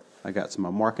I got to my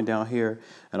marking down here.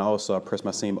 And also I pressed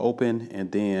my seam open, and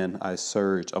then I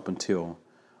serged up until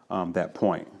that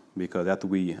point, because after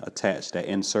we attach that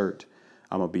insert,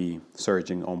 I'm gonna be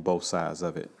serging on both sides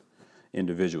of it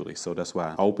individually. So that's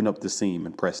why I opened up the seam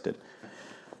and pressed it.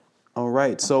 All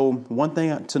right, so one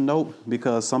thing to note,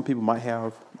 because some people might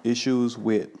have issues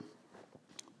with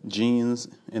jeans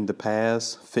in the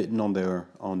past fitting on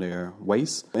their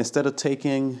waist. Instead of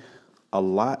taking a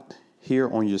lot here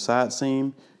on your side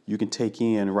seam, you can take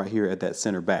in right here at that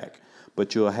center back.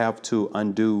 But you'll have to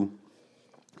undo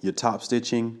your top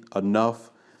stitching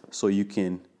enough so you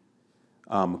can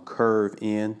curve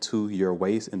into your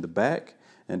waist in the back.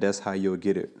 And that's how you'll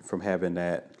get it from having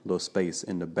that little space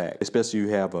in the back, especially if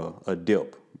you have a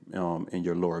dip in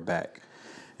your lower back.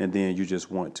 And then you just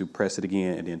want to press it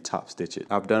again and then top stitch it.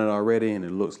 I've done it already and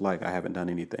it looks like I haven't done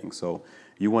anything. So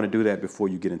you want to do that before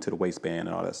you get into the waistband and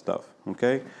all that stuff,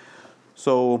 okay?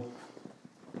 So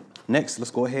next,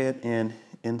 let's go ahead and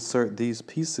insert these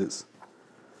pieces.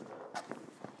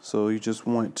 So you just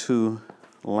want to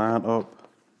line up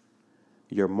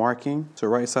your marking. So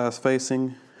right sides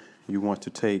facing, you want to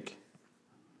take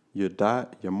your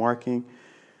dot, your marking,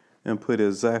 and put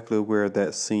exactly where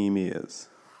that seam is.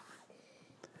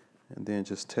 And then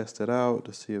just test it out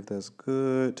to see if that's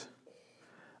good.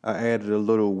 I added a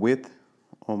little width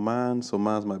on mine, so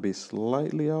mine might be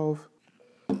slightly off.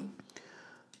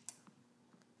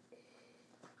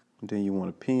 And then you want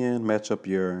to pin, match up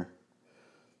your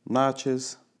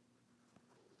notches.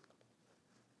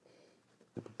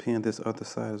 Pin this other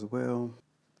side as well.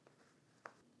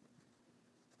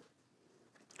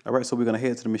 All right, so we're gonna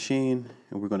head to the machine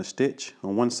and we're gonna stitch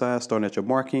on one side, starting at your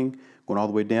marking, going all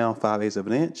the way down 5/8 of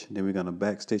an inch. Then we're gonna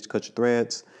back stitch, cut your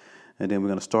threads. And then we're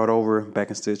gonna start over, back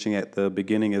and stitching at the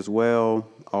beginning as well,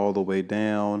 all the way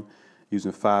down,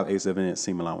 using 5/8 of an inch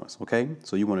seam allowance, okay?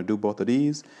 So you wanna do both of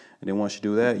these. And then once you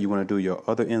do that, you wanna do your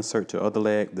other insert to other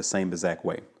leg the same exact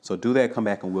way. So do that, come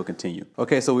back and we'll continue.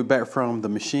 Okay, so we're back from the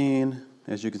machine.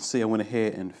 As you can see, I went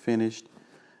ahead and finished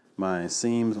my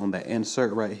seams on that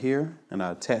insert right here, and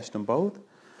I attached them both.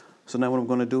 So now what I'm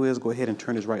gonna do is go ahead and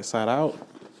turn this right side out.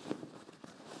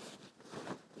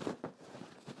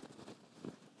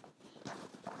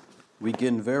 We're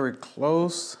getting very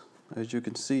close, as you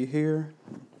can see here.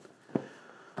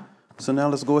 So now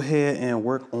let's go ahead and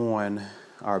work on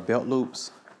our belt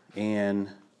loops and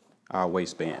our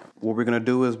waistband. What we're gonna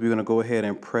do is we're gonna go ahead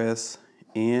and press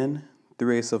in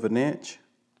 3/8 of an inch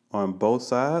on both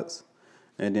sides,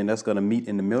 and then that's gonna meet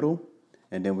in the middle,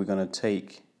 and then we're gonna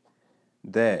take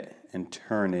that and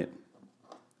turn it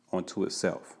onto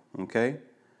itself, okay?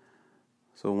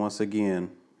 So once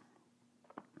again,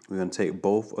 we're gonna take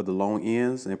both of the long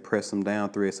ends and press them down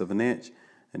 3/8 of an inch,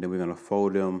 and then we're gonna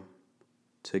fold them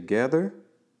together,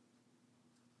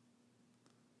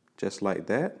 just like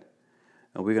that.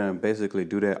 And we're gonna basically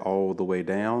do that all the way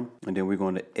down, and then we're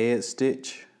gonna edge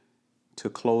stitch to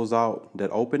close out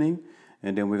that opening,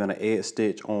 and then we're gonna edge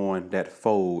stitch on that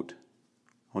fold,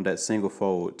 on that single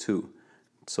fold too,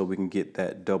 so we can get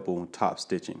that double top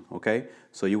stitching, okay?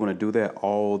 So you wanna do that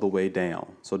all the way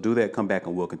down. So do that, come back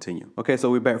and we'll continue. Okay, so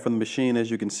we're back from the machine.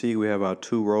 As you can see, we have our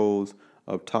 2 rows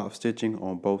of top stitching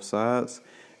on both sides.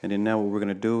 And then now what we're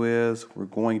gonna do is we're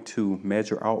going to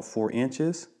measure out 4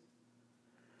 inches.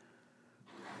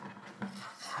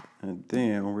 And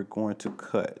then we're going to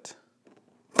cut.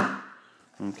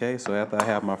 Okay, so after I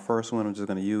have my first one, I'm just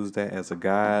gonna use that as a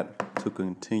guide to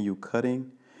continue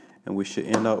cutting. And we should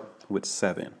end up with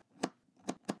 7.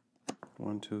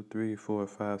 1, 2, 3, 4,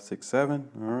 5, 6, 7.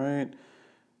 All right.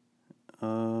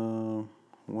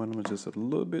 One was just a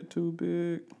little bit too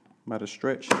big. Might have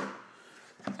stretched.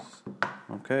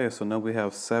 Okay, so now we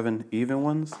have 7 even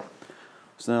ones.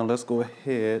 So now let's go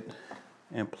ahead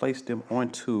and place them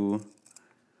onto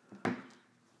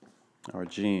our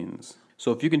jeans.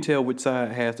 So if you can tell which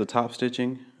side has the top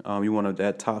stitching, you want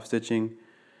that top stitching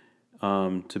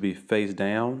to be face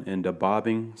down and the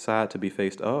bobbing side to be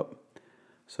faced up.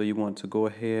 So you want to go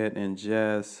ahead and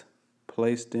just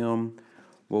place them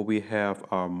where we have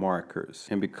our markers.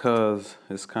 And because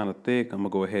it's kind of thick, I'm gonna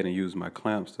go ahead and use my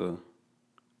clamps to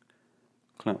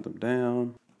clamp them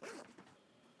down.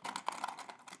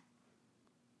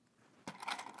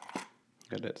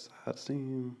 Got that side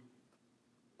seam.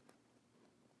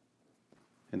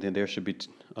 And then there should be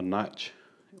a notch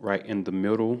right in the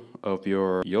middle of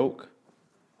your yoke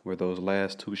where those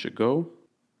last 2 should go.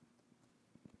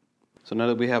 So now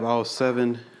that we have all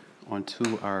 7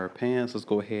 onto our pants, let's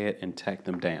go ahead and tack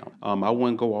them down. I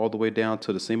wouldn't go all the way down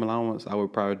to the seam allowance. I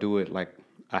would probably do it like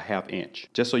a 1/2 inch,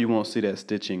 just so you won't see that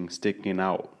stitching sticking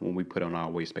out when we put on our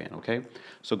waistband, okay?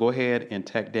 So go ahead and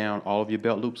tack down all of your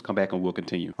belt loops. Come back and we'll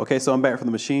continue. Okay, so I'm back from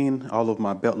the machine. All of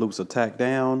my belt loops are tacked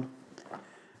down.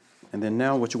 And then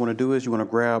now what you wanna do is you wanna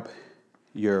grab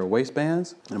your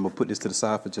waistbands, and I'm gonna put this to the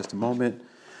side for just a moment.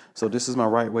 So this is my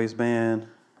right waistband,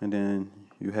 and then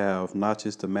you have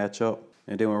notches to match up.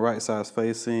 And then when right side's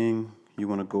facing, you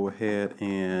wanna go ahead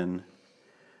and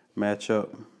match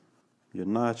up your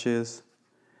notches.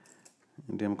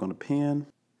 And then I'm gonna pin.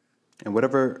 And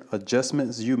whatever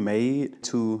adjustments you made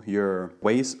to your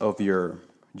waist of your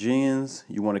jeans,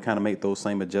 you wanna kinda make those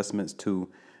same adjustments to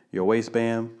your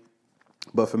waistband.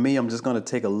 But for me, I'm just gonna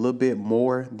take a little bit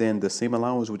more than the seam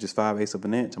allowance, which is 5/8 of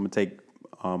an inch. I'm gonna take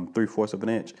 3/4 of an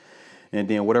inch. And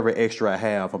then whatever extra I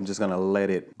have, I'm just gonna let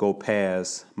it go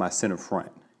past my center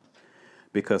front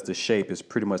because the shape is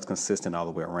pretty much consistent all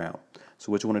the way around.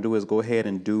 So what you wanna do is go ahead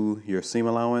and do your seam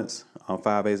allowance on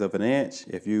 5/8 of an inch.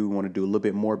 If you wanna do a little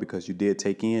bit more because you did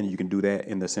take in, you can do that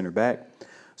in the center back.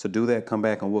 So do that, come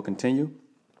back and we'll continue.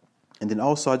 And then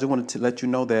also, I just wanted to let you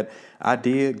know that I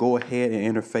did go ahead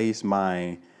and interface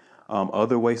my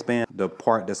other waistband, the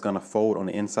part that's gonna fold on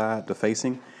the inside, the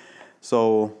facing.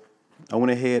 So I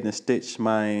went ahead and stitched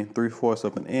my 3/4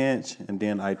 of an inch, and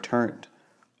then I turned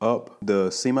up the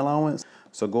seam allowance.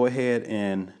 So go ahead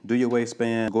and do your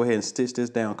waistband. Go ahead and stitch this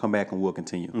down, come back and we'll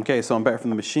continue. Okay, so I'm back from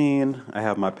the machine. I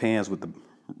have my pants with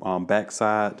the back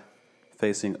side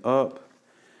facing up.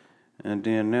 And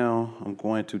then now I'm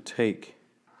going to take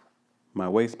my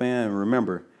waistband.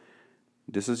 Remember,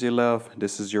 this is your left,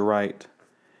 this is your right.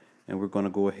 And we're going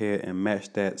to go ahead and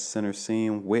match that center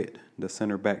seam with the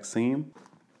center back seam.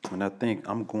 And I think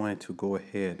I'm going to go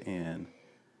ahead and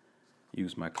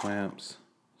use my clamps.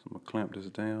 So I'm going to clamp this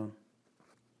down.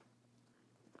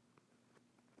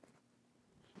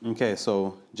 Okay,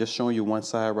 so just showing you one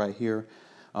side right here.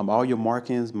 All your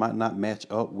markings might not match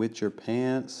up with your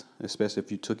pants, especially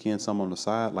if you took in some on the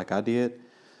side like I did.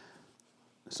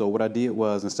 So what I did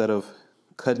was, instead of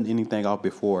cutting anything off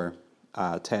before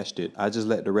I attached it, I just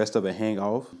let the rest of it hang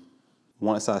off.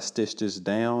 Once I stitch this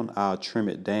down, I'll trim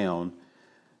it down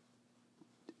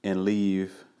and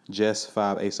leave just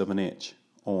 5/8 of an inch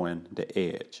on the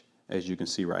edge, as you can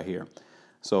see right here.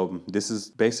 So this is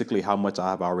basically how much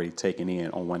I've already taken in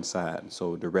on one side.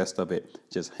 So the rest of it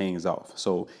just hangs off.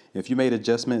 So if you made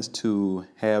adjustments to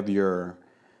have your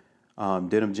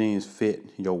denim jeans fit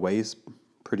your waist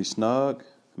pretty snug,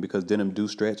 because denim do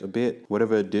stretch a bit,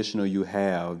 whatever additional you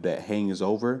have that hangs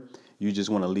over, you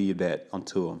just want to leave that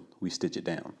until we stitch it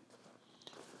down.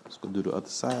 Let's go do the other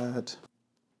side.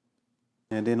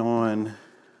 And then on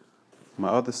my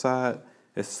other side,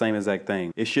 it's the same exact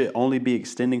thing. It should only be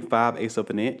extending 5/8 of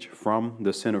an inch from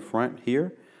the center front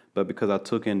here, but because I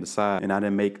took in the side and I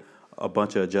didn't make a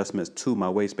bunch of adjustments to my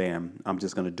waistband, I'm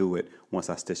just gonna do it once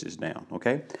I stitch this down,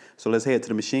 okay? So let's head to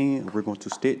the machine. We're going to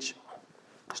stitch,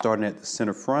 starting at the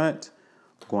center front,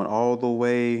 going all the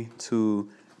way to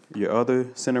your other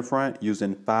center front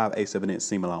using 5/8 of an inch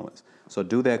seam allowance. So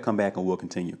do that, come back, and we'll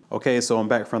continue. Okay, so I'm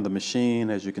back from the machine.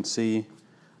 As you can see,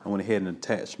 I went ahead and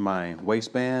attached my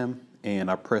waistband,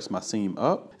 and I pressed my seam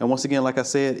up. And once again, like I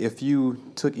said, if you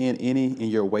took in any in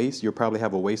your waist, you'll probably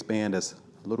have a waistband that's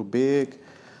a little big.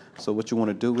 So what you want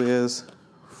to do is,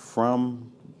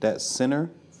 from that center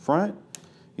front,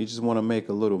 you just want to make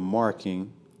a little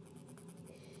marking,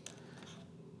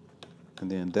 and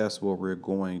then that's what we're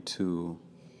going to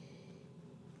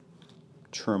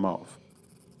trim off.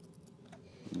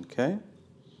 Okay?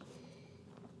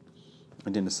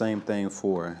 And then the same thing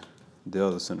for the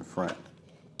other center front.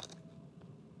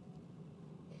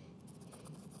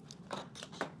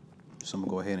 So I'm gonna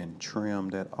go ahead and trim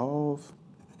that off.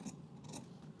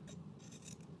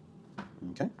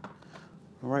 Okay.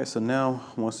 All right, so now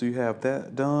once you have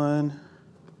that done,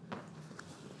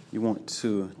 you want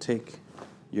to take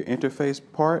your interface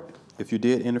part. If you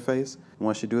did interface,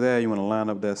 once you do that, you want to line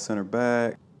up that center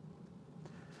back.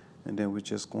 And then we're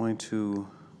just going to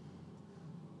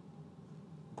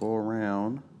go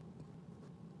around.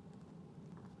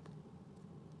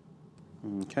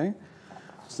 Okay.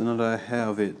 So now that I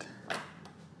have it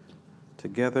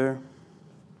together,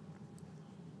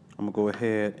 I'm gonna go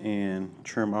ahead and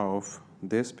trim off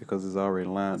this because it's already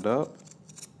lined up.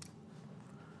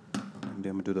 And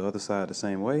then I'm gonna do the other side the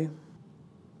same way.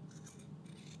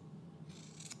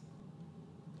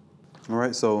 All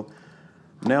right, so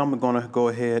now I'm gonna go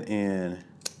ahead and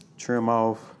trim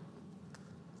off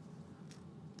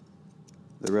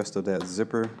the rest of that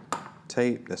zipper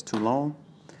tape that's too long.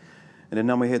 And then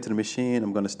I'm gonna head to the machine.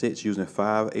 I'm gonna stitch using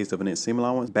 5/8 of an inch seam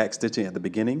allowance, back stitching at the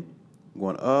beginning,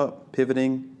 going up,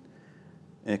 pivoting,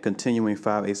 and continuing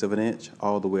 5/8 of an inch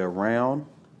all the way around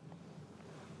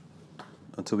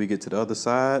until we get to the other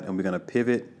side, and we're gonna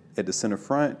pivot at the center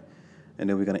front, and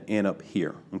then we're gonna end up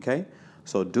here, okay?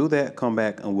 So do that, come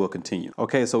back, and we'll continue.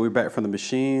 Okay, so we're back from the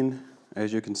machine,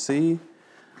 as you can see,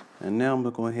 and now I'm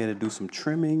gonna go ahead and do some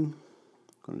trimming.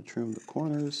 I'm gonna trim the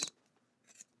corners.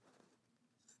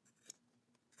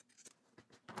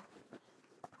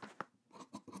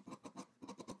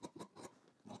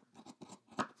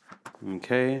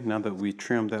 Okay, now that we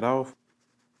trimmed that off,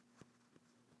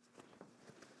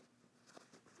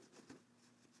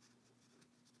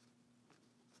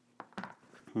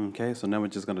 okay, so now we're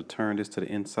just gonna turn this to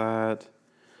the inside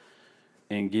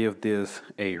and give this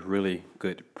a really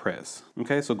good press.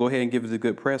 Okay, so go ahead and give it a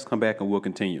good press, come back and we'll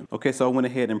continue. Okay, so I went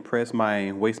ahead and pressed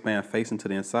my waistband facing to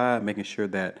the inside, making sure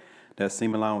that that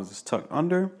seam allowance is tucked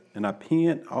under, and I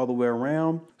pinned all the way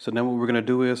around. So now what we're gonna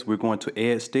do is we're going to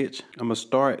edge stitch. I'm gonna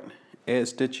start edge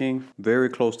stitching very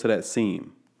close to that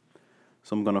seam.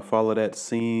 So I'm gonna follow that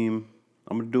seam.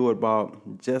 I'm gonna do it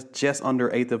about just under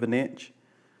 1/8 of an inch.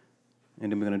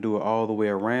 And then we're gonna do it all the way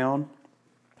around.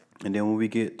 And then when we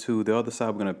get to the other side,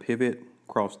 we're gonna pivot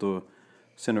across the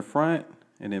center front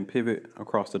and then pivot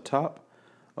across the top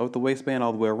of the waistband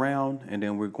all the way around. And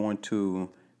then we're going to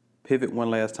pivot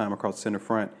one last time across the center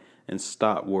front and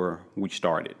stop where we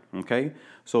started, okay?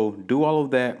 So do all of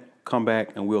that, come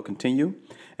back, and we'll continue.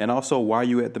 And also, while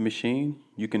you're at the machine,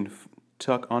 you can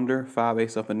tuck under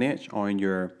 5/8 of an inch on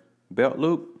your belt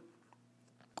loop.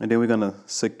 And then we're gonna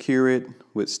secure it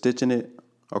with stitching it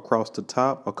across the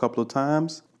top a couple of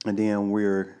times. And then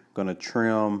we're gonna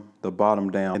trim the bottom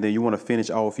down. And then you wanna finish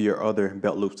off your other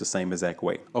belt loops the same exact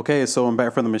way. Okay, so I'm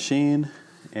back from the machine.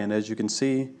 And as you can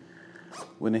see,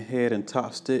 went ahead and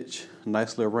top stitch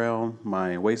nicely around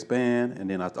my waistband. And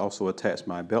then I also attached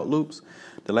my belt loops.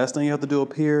 The last thing you have to do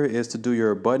up here is to do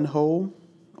your buttonhole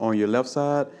on your left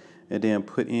side and then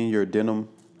put in your denim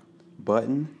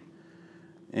button.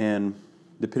 And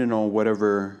depending on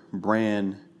whatever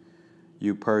brand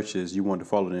you purchase, you want to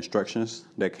follow the instructions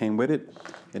that came with it.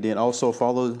 And then also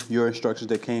follow your instructions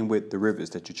that came with the rivets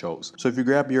that you chose. So if you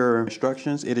grab your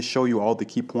instructions, it'll show you all the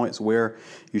key points where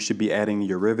you should be adding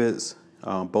your rivets,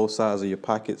 both sides of your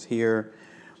pockets here,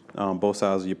 both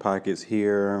sides of your pockets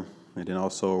here, and then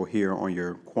also here on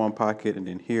your quad pocket, and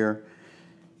then here,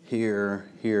 here,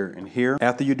 here, and here.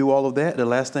 After you do all of that, the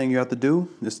last thing you have to do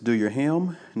is to do your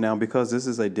hem. Now, because this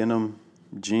is a denim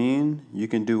jean, you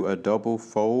can do a double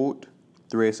fold,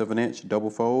 3/8 of an inch double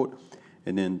fold,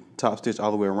 and then top stitch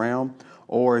all the way around,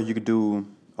 or you could do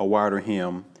a wider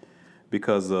hem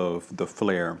because of the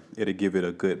flare. It'll give it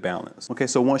a good balance. Okay,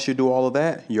 so once you do all of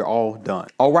that, you're all done.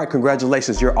 All right,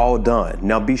 congratulations, you're all done.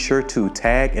 Now be sure to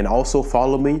tag and also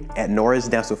follow me at Norris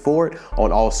Dancer Forward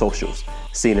on all socials.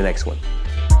 See you in the next one.